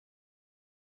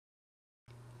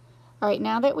All right,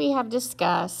 now that we have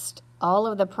discussed all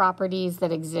of the properties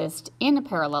that exist in a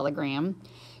parallelogram,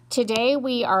 today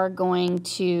we are going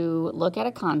to look at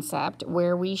a concept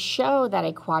where we show that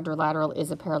a quadrilateral is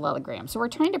a parallelogram. So we're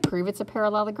trying to prove it's a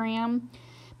parallelogram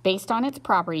based on its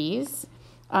properties,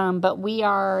 but we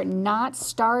are not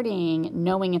starting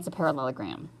knowing it's a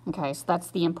parallelogram. Okay, so that's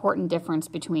the important difference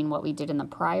between what we did in the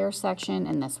prior section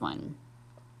and this one.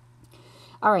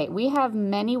 All right, we have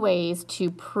many ways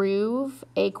to prove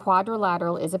a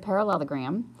quadrilateral is a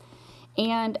parallelogram,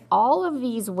 and all of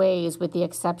these ways, with the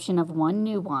exception of one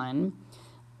new one,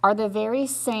 are the very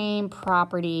same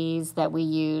properties that we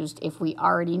used if we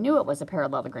already knew it was a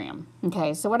parallelogram.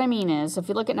 Okay, so what I mean is, if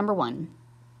you look at number one,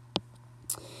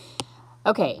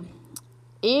 okay,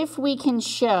 if we can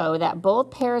show that both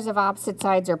pairs of opposite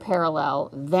sides are parallel,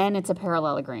 then it's a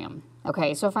parallelogram.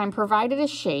 Okay, so if I'm provided a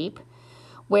shape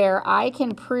where I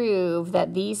can prove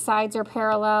that these sides are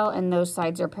parallel and those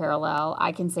sides are parallel,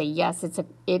 I can say, yes,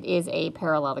 it is a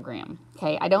parallelogram.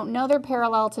 Okay, I don't know they're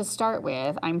parallel to start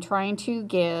with. I'm trying to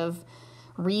give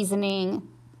reasoning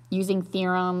using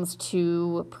theorems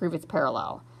to prove it's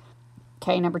parallel.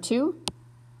 Okay, number two,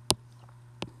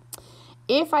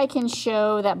 if I can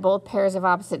show that both pairs of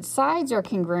opposite sides are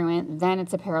congruent, then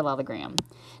it's a parallelogram.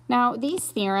 Now, these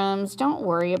theorems, don't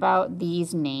worry about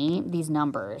these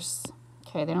numbers.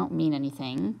 Okay, they don't mean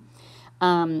anything.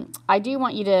 I do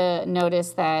want you to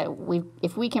notice that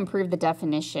if we can prove the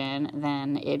definition,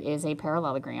 then it is a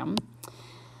parallelogram.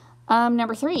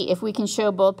 Number three, if we can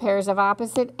show both pairs of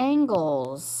opposite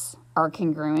angles are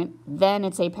congruent, then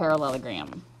it's a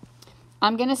parallelogram.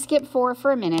 I'm going to skip 4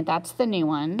 for a minute. That's the new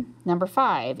one. Number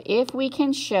 5, if we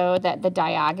can show that the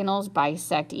diagonals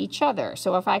bisect each other.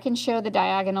 So if I can show the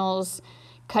diagonals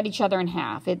cut each other in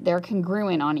half, they're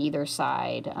congruent on either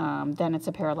side, then it's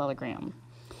a parallelogram.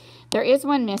 There is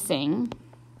one missing.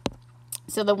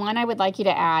 So the one I would like you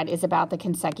to add is about the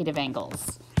consecutive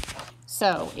angles.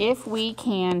 So if we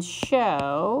can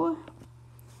show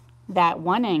that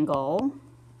one angle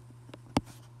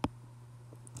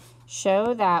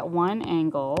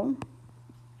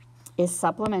is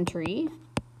supplementary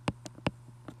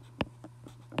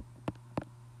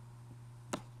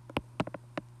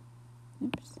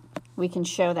we can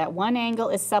show that one angle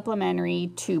is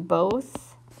supplementary to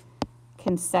both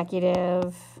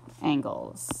consecutive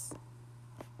angles.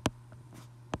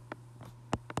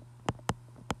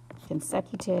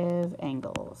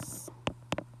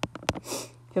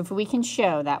 If we can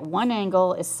show that one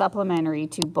angle is supplementary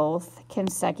to both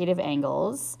consecutive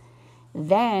angles,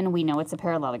 then we know it's a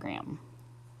parallelogram.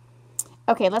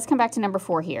 Okay, let's come back to number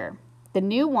 4 here. The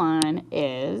new one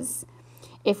is,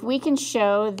 if we can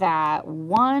show that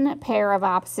one pair of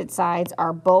opposite sides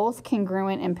are both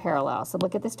congruent and parallel. So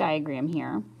look at this diagram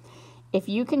here. If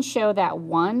you can show that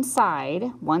one set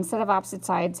of opposite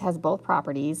sides has both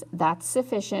properties, that's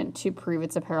sufficient to prove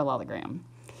it's a parallelogram.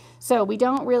 So we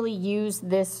don't really use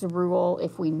this rule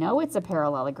if we know it's a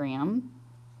parallelogram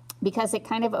because it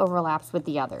kind of overlaps with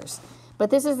the others. But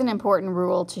this is an important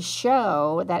rule to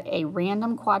show that a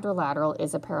random quadrilateral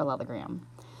is a parallelogram.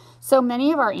 So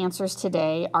many of our answers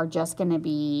today are just going to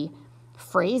be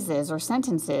phrases or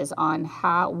sentences on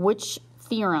which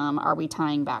theorem are we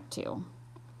tying back to.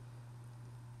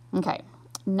 Okay,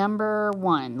 number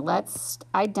 1, let's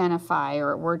identify,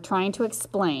 or we're trying to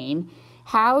explain,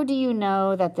 how do you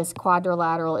know that this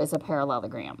quadrilateral is a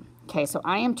parallelogram? Okay, so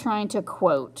I am trying to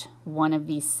quote one of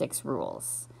these 6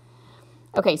 rules.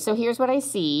 Okay, so here's what I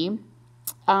see.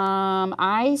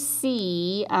 I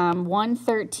see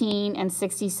 113 and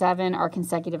 67 are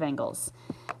consecutive angles.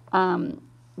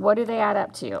 What do they add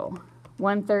up to?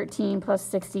 113 plus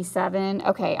 67.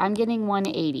 Okay, I'm getting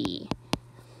 180.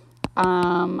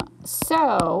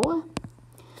 So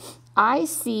I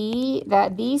see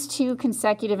that these 2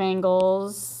 consecutive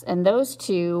angles and those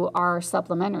 2 are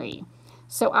supplementary.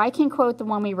 So I can quote the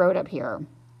one we wrote up here.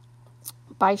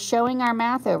 By showing our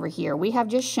math over here, we have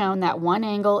just shown that one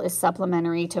angle is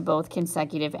supplementary to both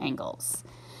consecutive angles.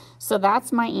 So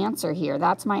that's my answer here.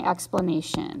 That's my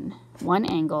explanation. One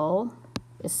angle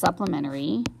is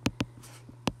supplementary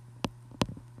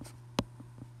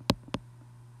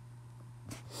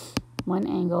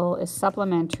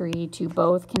to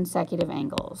both consecutive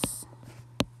angles.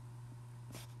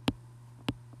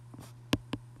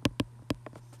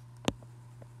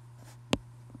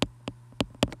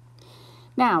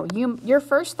 Now, your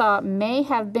first thought may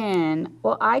have been,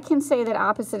 well, I can say that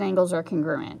opposite angles are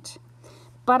congruent,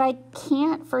 but I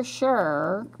can't for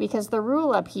sure because the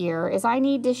rule up here is I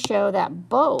need to show that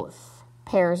both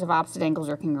pairs of opposite angles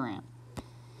are congruent.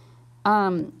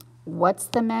 What's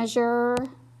the measure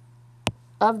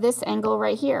of this angle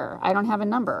right here? I don't have a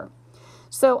number.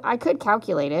 So I could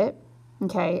calculate it.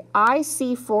 Okay, I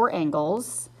see 4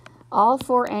 angles. All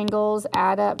 4 angles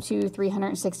add up to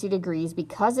 360 degrees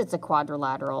because it's a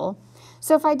quadrilateral.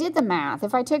 So if I did the math,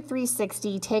 if I took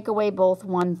 360, take away both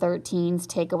 113s,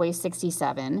 take away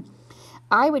 67,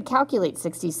 I would calculate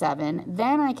 67.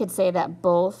 Then I could say that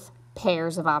both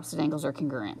pairs of opposite angles are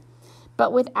congruent.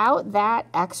 But without that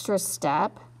extra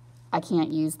step, I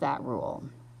can't use that rule.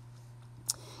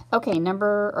 Okay,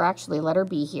 letter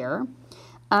B here.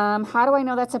 How do I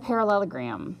know that's a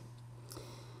parallelogram?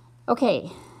 Okay,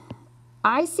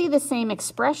 I see the same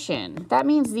expression. That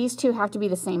means these two have to be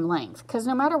the same length, because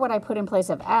no matter what I put in place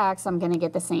of x, I'm going to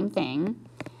get the same thing.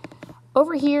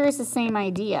 Over here is the same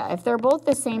idea. If they're both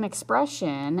the same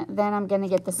expression, then I'm going to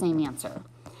get the same answer.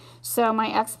 So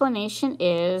my explanation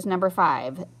is number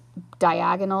 5.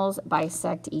 Diagonals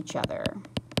bisect each other.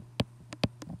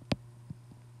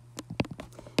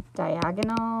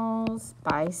 Diagonals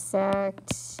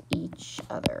bisect each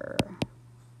other.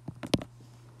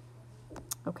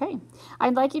 Okay,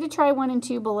 I'd like you to try 1 and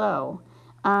 2 below.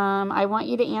 I want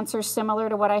you to answer similar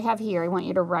to what I have here. I want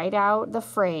you to write out the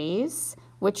phrase,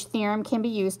 which theorem can be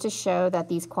used to show that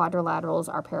these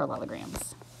quadrilaterals are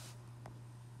parallelograms.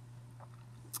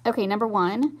 Okay, number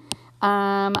 1,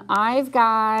 I've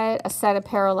got a set of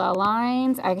parallel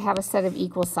lines. I have a set of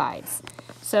equal sides.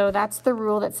 So that's the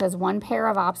rule that says one pair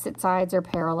of opposite sides are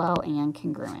parallel and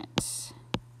congruent.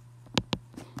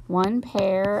 One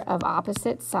pair of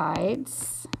opposite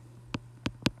sides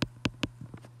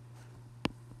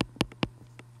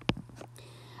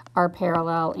are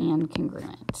parallel and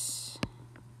congruent.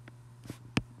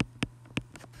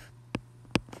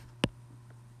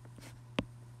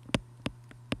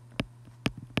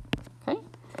 Okay.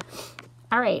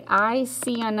 All right, I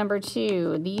see on number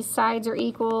 2, these sides are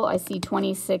equal. I see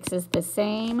 26 is the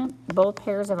same. Both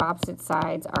pairs of opposite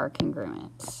sides are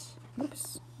congruent.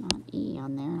 Oops. Not E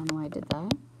on there. I don't know why I did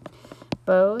that.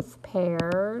 Both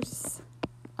pairs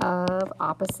of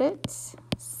opposite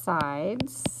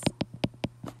sides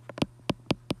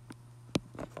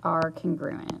are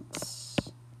congruent.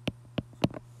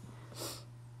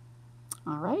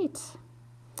 All right.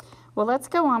 Well, let's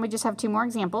go on. We just have 2 more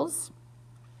examples.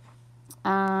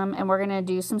 And we're going to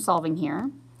do some solving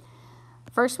here.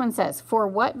 First one says, for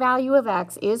what value of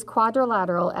x is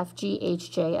quadrilateral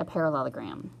FGHJ a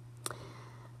parallelogram?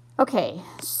 Okay,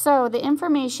 so the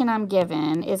information I'm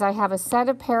given is I have a set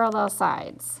of parallel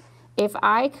sides. If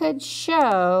I could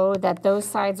show that those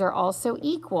sides are also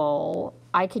equal,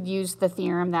 I could use the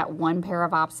theorem that one pair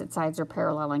of opposite sides are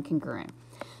parallel and congruent.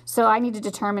 So I need to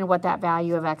determine what that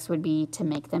value of x would be to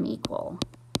make them equal.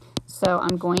 So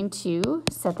I'm going to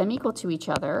set them equal to each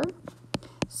other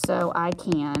so I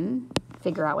can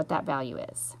figure out what that value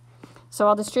is. So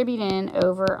I'll distribute in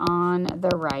over on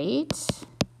the right.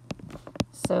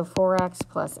 So 4x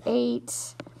plus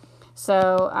 8.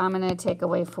 So I'm going to take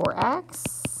away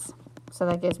 4x. So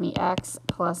that gives me x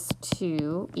plus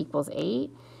 2 equals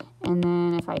 8. And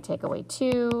then if I take away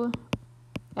 2,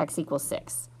 x equals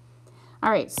 6. All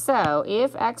right, so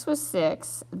if x was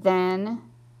 6, then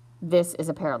this is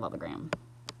a parallelogram.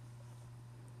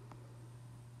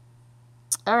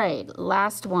 All right,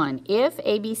 last one. If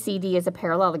ABCD is a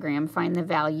parallelogram, find the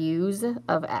values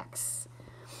of x.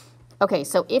 Okay,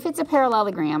 so if it's a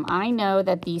parallelogram, I know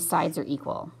that these sides are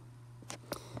equal.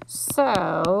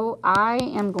 So I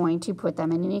am going to put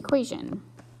them in an equation.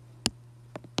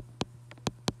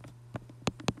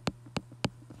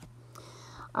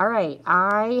 All right,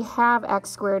 I have x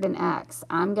squared and x.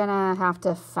 I'm gonna have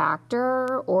to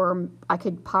factor, or I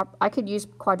could use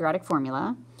quadratic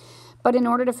formula. But in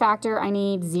order to factor, I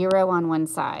need 0 on one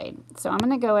side. So I'm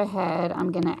gonna go ahead,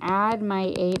 I'm gonna add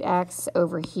my 8x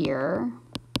over here,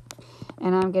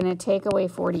 and I'm gonna take away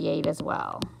 48 as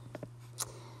well.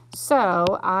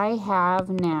 So I have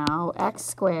now x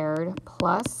squared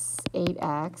plus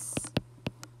 8x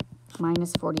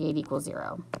minus 48 equals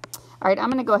 0. All right,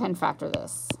 I'm going to go ahead and factor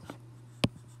this.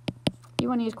 If you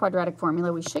want to use quadratic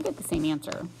formula, we should get the same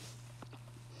answer.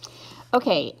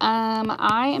 Okay,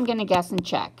 I am going to guess and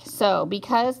check. So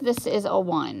because this is a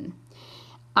 1,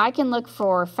 I can look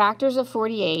for factors of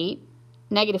 48,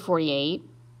 negative 48,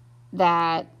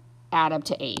 that add up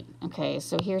to 8. Okay,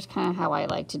 so here's kind of how I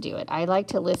like to do it. I like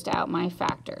to list out my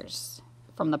factors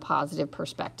from the positive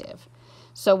perspective.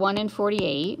 So 1 and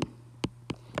 48,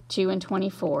 2 and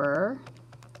 24,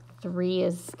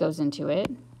 3 goes into it.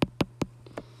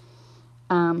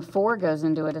 4 goes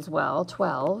into it as well,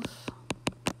 12.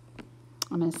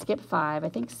 I'm going to skip 5. I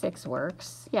think 6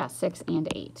 works. Yeah, 6 and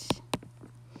 8.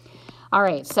 All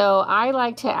right, so I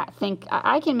like to think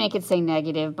I can make it say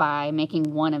negative by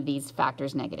making one of these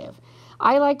factors negative.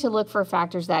 I like to look for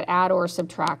factors that add or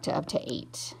subtract to up to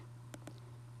 8.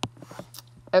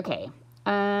 Okay,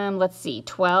 let's see.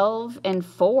 12 and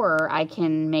 4, I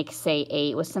can make, say,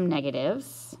 8 with some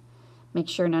negatives. Make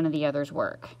sure none of the others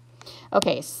work.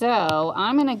 Okay, so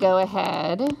I'm going to go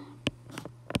ahead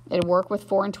and work with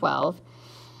 4 and 12.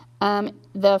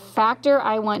 The factor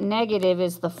I want negative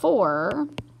is the 4,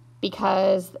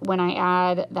 because when I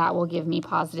add, that will give me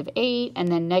positive 8, and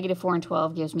then negative 4 and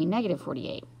 12 gives me negative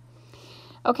 48.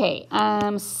 Okay,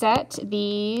 set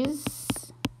these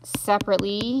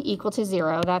separately equal to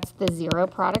 0. That's the zero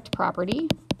product property.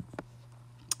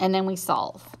 And then we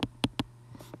solve.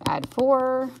 Add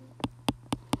 4.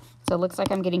 So it looks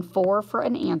like I'm getting 4 for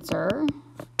an answer.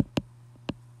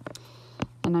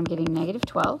 And I'm getting negative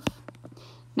 12.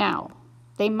 Now,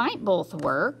 they might both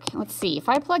work. Let's see. If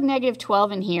I plug negative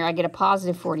 12 in here, I get a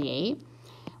positive 48.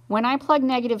 When I plug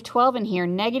negative 12 in here,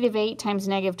 negative 8 times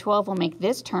negative 12 will make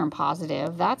this term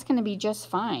positive. That's going to be just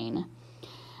fine.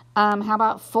 How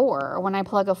about 4? When I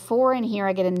plug a 4 in here,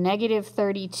 I get a negative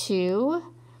 32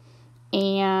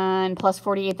 and plus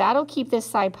 48. That'll keep this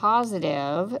side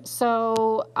positive.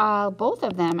 So both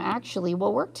of them actually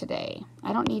will work today.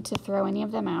 I don't need to throw any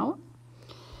of them out.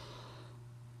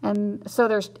 And so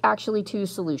there's actually 2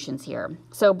 solutions here.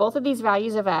 So both of these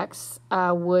values of x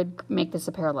would make this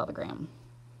a parallelogram.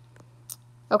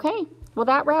 Okay, well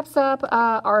that wraps up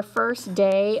our first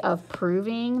day of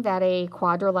proving that a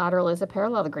quadrilateral is a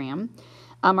parallelogram.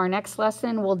 Our next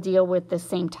lesson will deal with the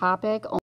same topic.